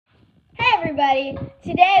everybody.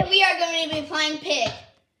 Today we are going to be playing Pig.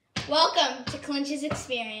 Welcome to Clinch's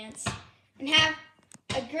Experience and have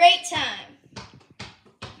a great time.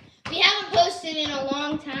 We haven't posted in a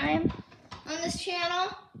long time on this channel.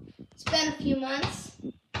 It's been a few months.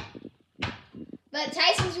 But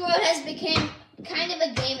Tyson's World has become kind of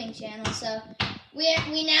a gaming channel, so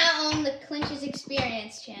we now own the Clinch's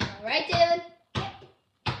Experience channel. Right, David? Yep.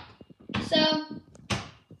 So,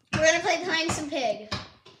 we're going to play Behind Some Pig.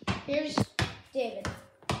 Here's David.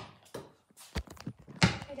 I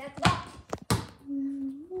got the box.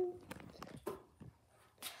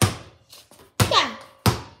 Done.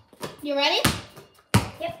 You ready?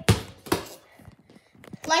 Yep.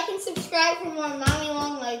 Like and subscribe for more Mommy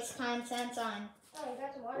Longlegs content on Oh, you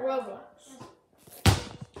got some water. Roblox.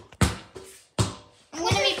 I'm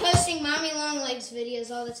going to be posting Mommy Longlegs videos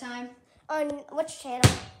all the time. On which channel?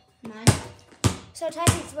 Mine. So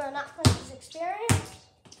Tyson's World, not Clinch's Experience?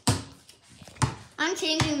 I'm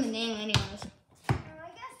changing the name anyways. I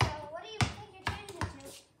guess so. What do you think you're changing it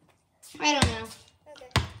to? I don't know. Okay.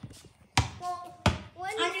 Well,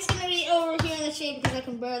 when... I'm just going to be over here in the shade because I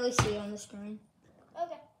can barely see on the screen.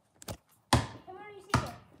 Okay. Come on, you see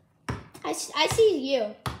it. I see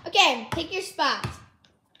you. Okay, pick your spot.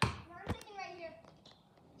 No, I'm thinking right here.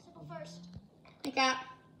 Circle first.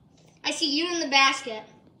 I see you in the basket.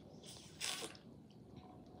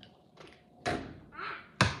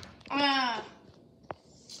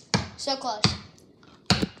 So close.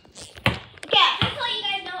 Okay. Just to let you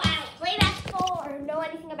guys know, I don't play basketball or know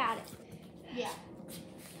anything about it. Yeah.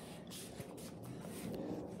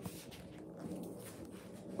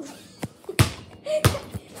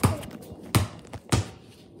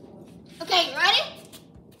 Okay, you ready?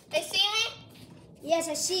 They see me? Yes,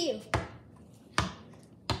 I see you.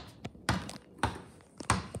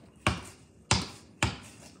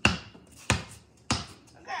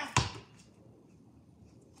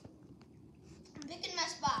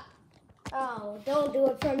 Oh, don't do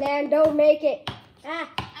it from there and don't make it. Ah.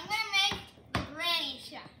 I'm going to make the granny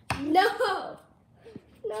shot. No.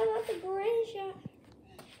 No, not the granny shot.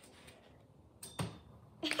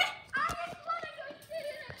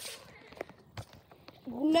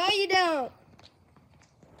 No, you don't.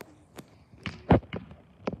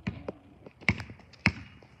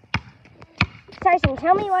 Tyson,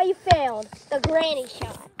 tell me why you failed the granny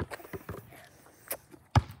shot.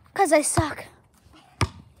 'Cause I suck.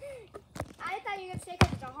 I thought you were going to say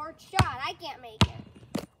 'cause it's a hard shot. I can't make it.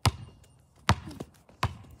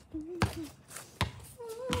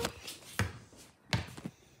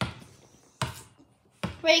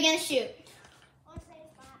 Where are you going to shoot?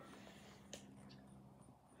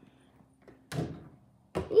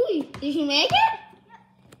 Ooh, did you make it?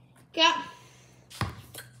 Yep.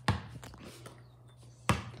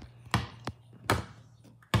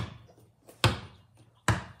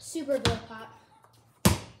 Super blow pop.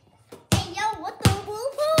 Hey, yo, what the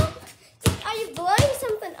whoop? Are you blowing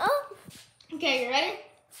something up? Okay, you ready?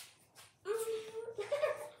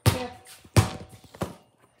 Here.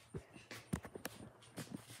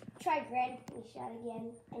 Try granny shot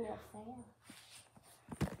again, and you'll fail.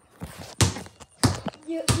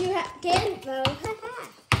 You can't though. I'm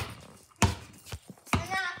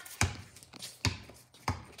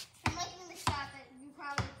making the shot that you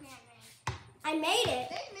probably can't make. I made it.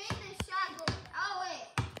 They made this shot go. Oh wait,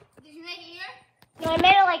 did you make it here? No, I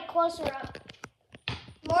made it like closer up.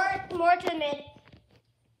 More to the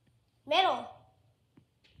middle.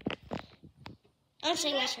 I'm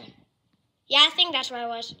saying that's right. Yeah, I think that's where I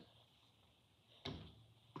was.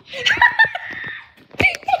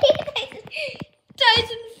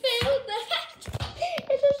 Tyson failed that.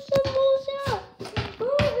 It's a simple shot.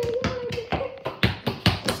 Oh my God.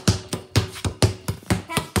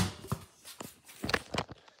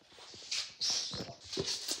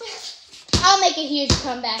 I'll make a huge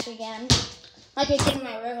comeback again, like I did in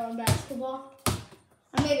my regular basketball.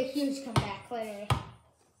 I made a huge comeback later.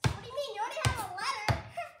 What do you mean? You already have a letter.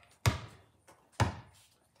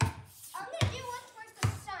 I'm going to do one towards the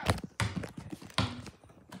sun.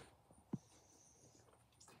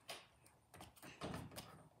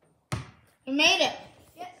 You made it.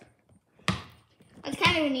 Yep. That's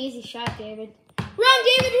kind of an easy shot, David. Run,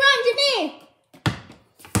 David, run to me!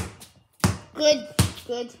 Good,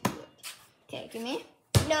 good, good. Okay, give me.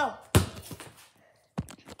 No.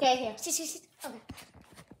 Okay, here. Sit. Okay.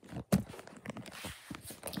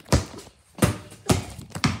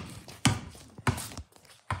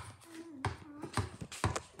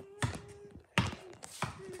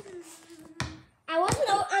 I wasn't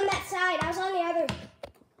on that side. I was on the other.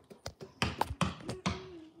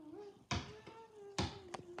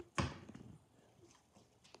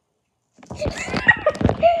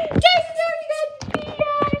 Jason's already got pee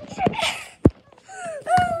on.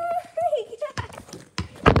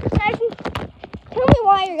 Tyson, tell me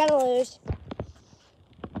why you're gonna lose.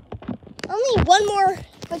 Only one more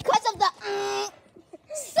because of the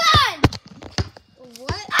sun.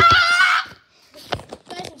 What? Ah!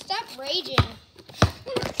 Tyson, stop raging.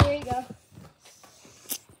 Here you go.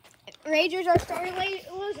 Ragers are starting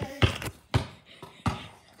losers.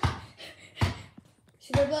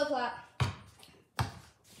 Should I blow clap?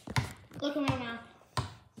 Look at my mouth. I'm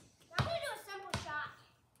gonna do a simple shot.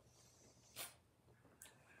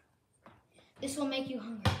 This will make you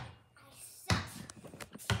hungry. I suck.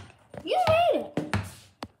 You made it.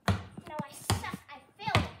 No, I suck. I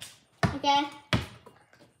failed it. Okay.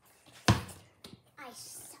 I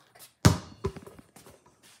suck.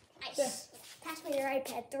 Pass me your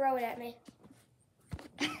iPad. Throw it at me.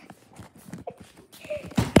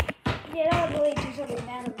 Yeah, that would really do something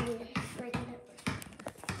bad of me. Breaking it.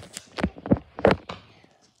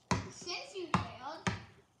 Since you failed,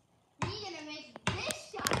 we're gonna make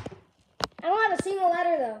this shot. I don't have a single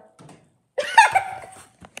letter though.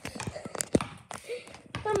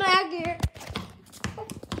 Come back here.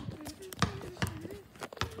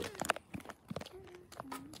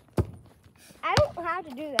 I don't have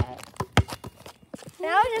to do that.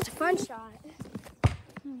 That was just a fun shot.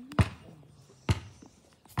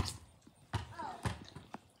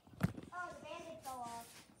 Oh, the bandage fell off.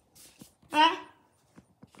 Huh?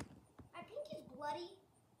 My pink is bloody.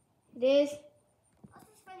 It is. Let's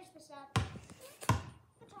just finish this up.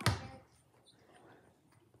 That's all I did.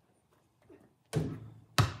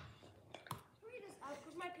 Hurry this up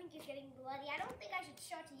because my pink is getting bloody. I don't think I should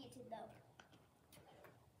show it to YouTube though.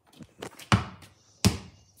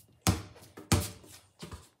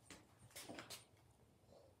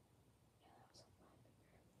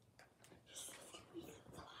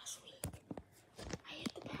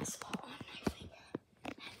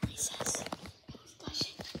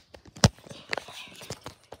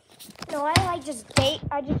 No, I like just bait.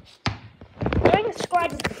 During the score, I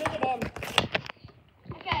just dig it in.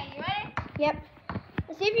 Okay, you ready? Yep.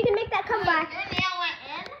 Let's see if you can make that come back. Your nail went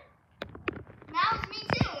in. That was me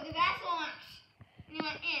too. The actual one. And it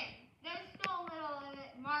went in. There's still a little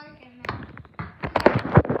mark in there.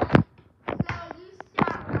 So you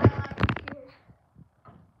shot right like here.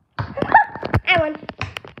 I won.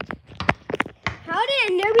 How did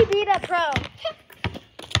a newbie beat a pro?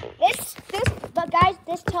 But guys,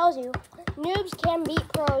 this tells you noobs can beat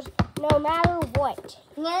pros no matter what.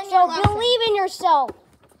 Learn So your lesson. believe in yourself.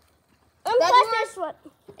 And That's plus why- this one.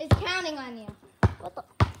 It's counting on you. What the?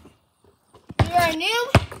 You're a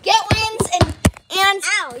noob. Get wins and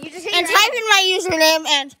Ow! You just hit your type in my username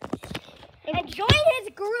and and join his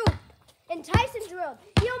group in Tyson's World.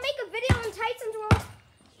 He'll make a video in Tyson's World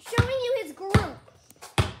showing you his group.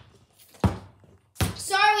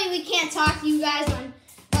 sorry we can't talk to you guys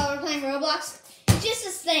while we're playing Roblox. It's just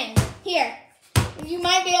this thing. Here. You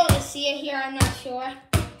might be able to see it here, I'm not sure.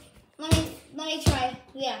 Let me try.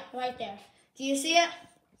 Yeah, right there. Do you see it?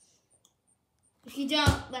 If you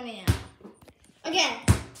don't, let me know. Again.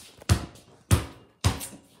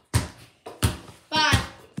 Bye.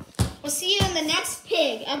 We'll see you in the next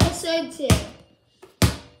pig, episode 2.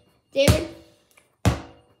 David,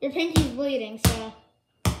 your pinky's bleeding, so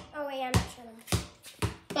Oh wait, I'm not sure.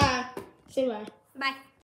 bye. Say bye. Bye.